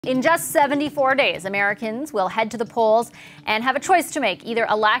In just 74 days, Americans will head to the polls and have a choice to make: either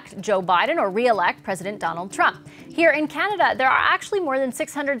elect Joe Biden or re-elect President Donald Trump. Here in Canada, there are actually more than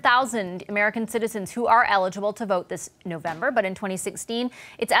 600,000 American citizens who are eligible to vote this November. But in 2016,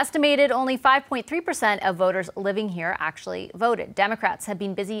 it's estimated only 5.3% of voters living here actually voted. Democrats have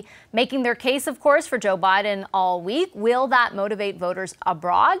been busy making their case, of course, for Joe Biden all week. Will that motivate voters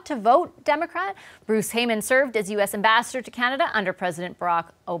abroad to vote Democrat? Bruce Heyman served as U.S. ambassador to Canada under President Barack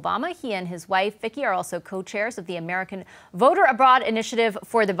Obama. He and his wife, Vicky, are also co-chairs of the American Voter Abroad Initiative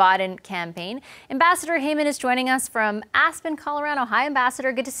for the Biden campaign. Ambassador Heyman is joining us from Aspen, Colorado. Hi,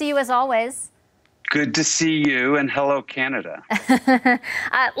 Ambassador. Good to see you as always. Good to see you, and hello, Canada.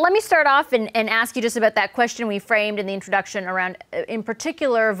 Let me start off and ask you just about that question we framed in the introduction around, in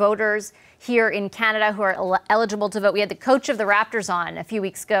particular, voters here in Canada who are eligible to vote. We had the coach of the Raptors on a few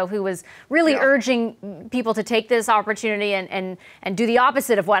weeks ago who was really urging people to take this opportunity and do the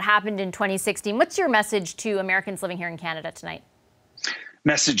opposite of what happened in 2016. What's your message to Americans living here in Canada tonight?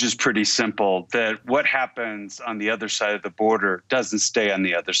 Message is pretty simple, that what happens on the other side of the border doesn't stay on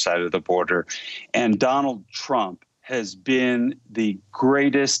the other side of the border. And Donald Trump has been the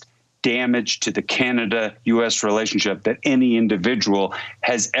greatest damage to the Canada-U.S. relationship that any individual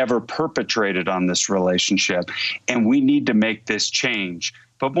has ever perpetrated on this relationship. And we need to make this change.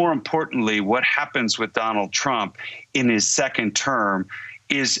 But more importantly, what happens with Donald Trump in his second term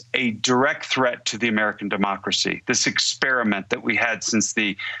is a direct threat to the American democracy. This experiment that we had since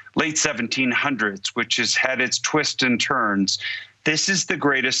the late 1700s, which has had its twists and turns, this is the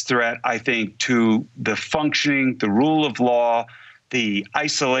greatest threat, I think, to the functioning, the rule of law, the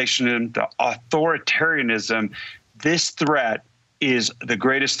isolationism, the authoritarianism. This threat is the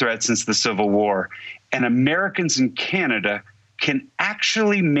greatest threat since the Civil War. And Americans in Canada can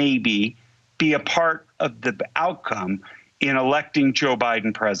actually maybe be a part of the outcome in electing Joe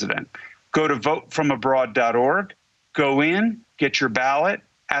Biden president. Go to votefromabroad.org, go in, get your ballot,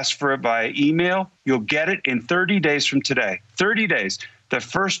 ask for it via email. You'll get it in 30 days from today. 30 days. The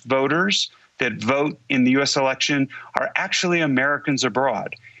first voters that vote in the U.S. election are actually Americans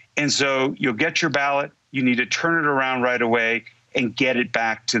abroad. And so you'll get your ballot. You need to turn it around right away and get it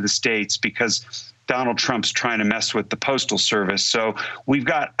back to the states, because Donald Trump's trying to mess with the Postal Service. So we've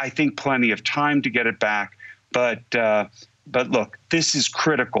got, I think, plenty of time to get it back. But look, this is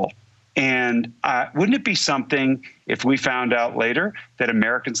critical. And wouldn't it be something if we found out later that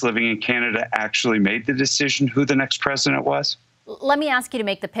Americans living in Canada actually made the decision who the next president was? Let me ask you to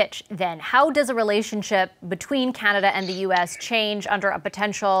make the pitch then. How does a relationship between Canada and the U.S. change under a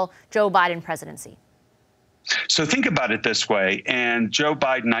potential Joe Biden presidency? So think about it this way, and Joe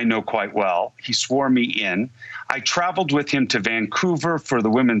Biden I know quite well. He swore me in. I traveled with him to Vancouver for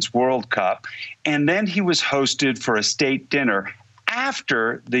the Women's World Cup, and then he was hosted for a state dinner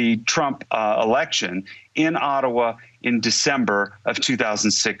after the Trump election in Ottawa in December of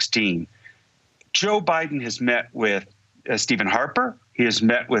 2016. Joe Biden has met with Stephen Harper. He has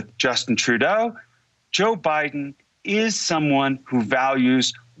met with Justin Trudeau. Joe Biden is someone who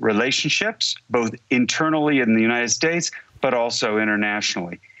values relationships, both internally in the United States, but also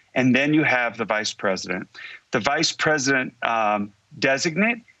internationally. And then you have the vice president. The vice president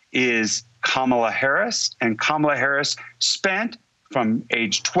designate is Kamala Harris, and Kamala Harris spent from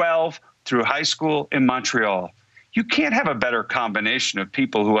age 12 through high school in Montreal. You can't have a better combination of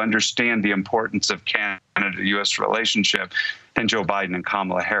people who understand the importance of Canada-U.S. relationship than Joe Biden and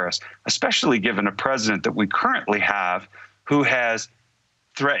Kamala Harris, especially given a president that we currently have who has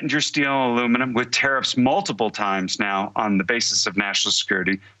threatened your steel and aluminum with tariffs multiple times now on the basis of national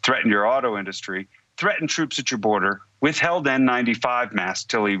security, threatened your auto industry, threatened troops at your border, withheld N95 masks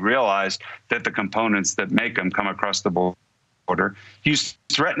till he realized that the components that make them come across the border, used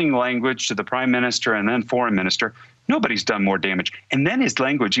threatening language to the prime minister and then foreign minister. Nobody's done more damage. And then his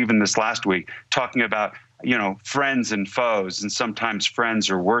language, even this last week, talking about, friends and foes, and sometimes friends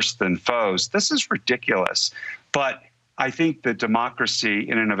are worse than foes. This is ridiculous. But I think that democracy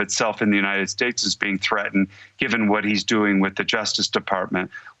in and of itself in the United States is being threatened, given what he's doing with the Justice Department,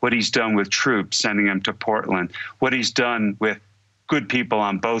 what he's done with troops, sending them to Portland, what he's done with good people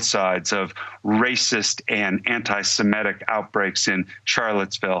on both sides of racist and anti-Semitic outbreaks in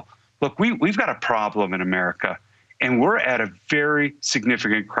Charlottesville. Look, we've got a problem in America, and we're at a very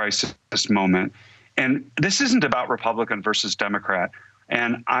significant crisis moment. And this isn't about Republican versus Democrat.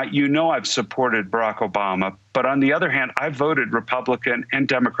 And I've supported Barack Obama, but on the other hand, I've voted Republican and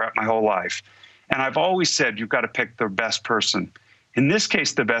Democrat my whole life. And I've always said you've got to pick the best person. In this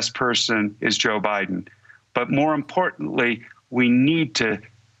case, the best person is Joe Biden. But more importantly, we need to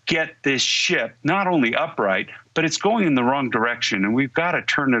get this ship not only upright, but it's going in the wrong direction, and we've got to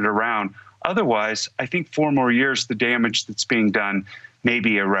turn it around. Otherwise, I think 4 more years, the damage that's being done may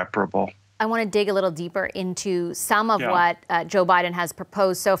be irreparable. I want to dig a little deeper into some of what Joe Biden has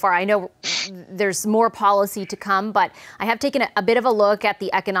proposed so far. I know there's more policy to come, but I have taken a bit of a look at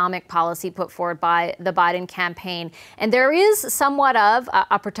the economic policy put forward by the Biden campaign. And there is somewhat of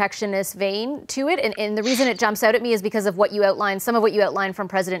a protectionist vein to it. And the reason it jumps out at me is because of what you outlined, some of what you outlined from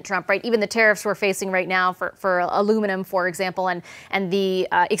President Trump, right? Even the tariffs we're facing right now for aluminum, for example, and the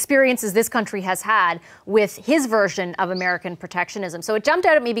experiences this country has had with his version of American protectionism. So it jumped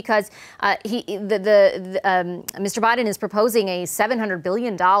out at me because Mr. Biden is proposing a $700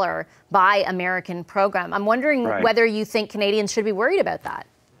 billion Buy American program. I'm wondering whether you think Canadians should be worried about that.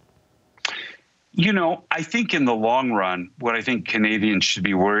 You know, I think in the long run, what I think Canadians should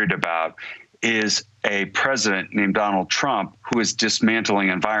be worried about is a president named Donald Trump who is dismantling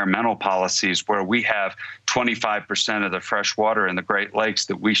environmental policies where we have 25% of the fresh water in the Great Lakes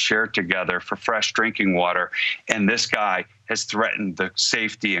that we share together for fresh drinking water. And this guy has threatened the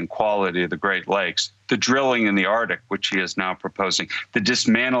safety and quality of the Great Lakes. The drilling in the Arctic, which he is now proposing, the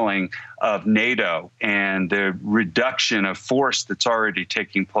dismantling of NATO and the reduction of force that's already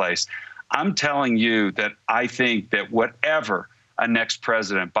taking place. I'm telling you that I think that whatever a next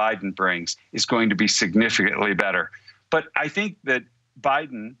president Biden brings is going to be significantly better. But I think that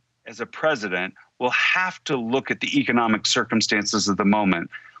Biden, as a president, will have to look at the economic circumstances of the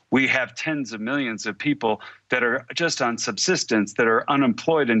moment. We have tens of millions of people that are just on subsistence, that are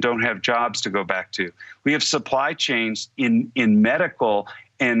unemployed and don't have jobs to go back to. We have supply chains in medical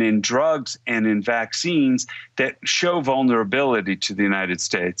and in drugs and in vaccines that show vulnerability to the United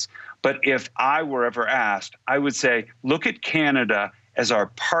States. But if I were ever asked, I would say, look at Canada as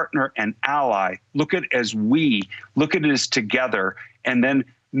our partner and ally. Look at it as we, look at it as together, and then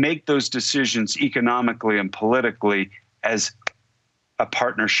make those decisions economically and politically as a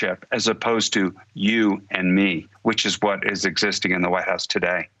partnership, as opposed to you and me, which is what is existing in the White House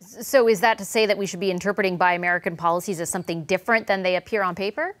today. So is that to say that we should be interpreting Buy American policies as something different than they appear on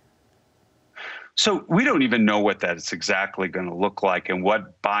paper? So we don't even know what that is exactly going to look like and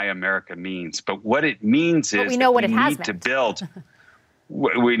what Buy America means. But what it means is we know what it has meant to build.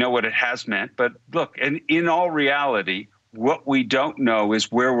 We know what it has meant. But look, in all reality, what we don't know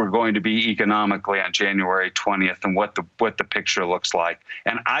is where we're going to be economically on January 20th and what the picture looks like.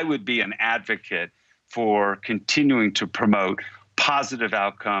 And I would be an advocate for continuing to promote positive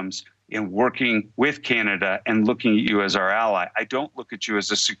outcomes in working with Canada and looking at you as our ally. I don't look at you as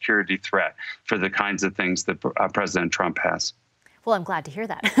a security threat for the kinds of things that President Trump has. Well, I'm glad to hear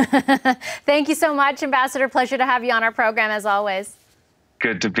that. Thank you so much, Ambassador. Pleasure to have you on our program, as always.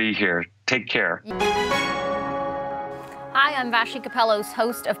 Good to be here. Take care. Hi, I'm Vashi Capellos,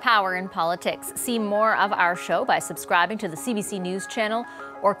 host of Power in Politics. See more of our show by subscribing to the CBC News channel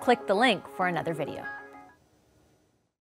or click the link for another video.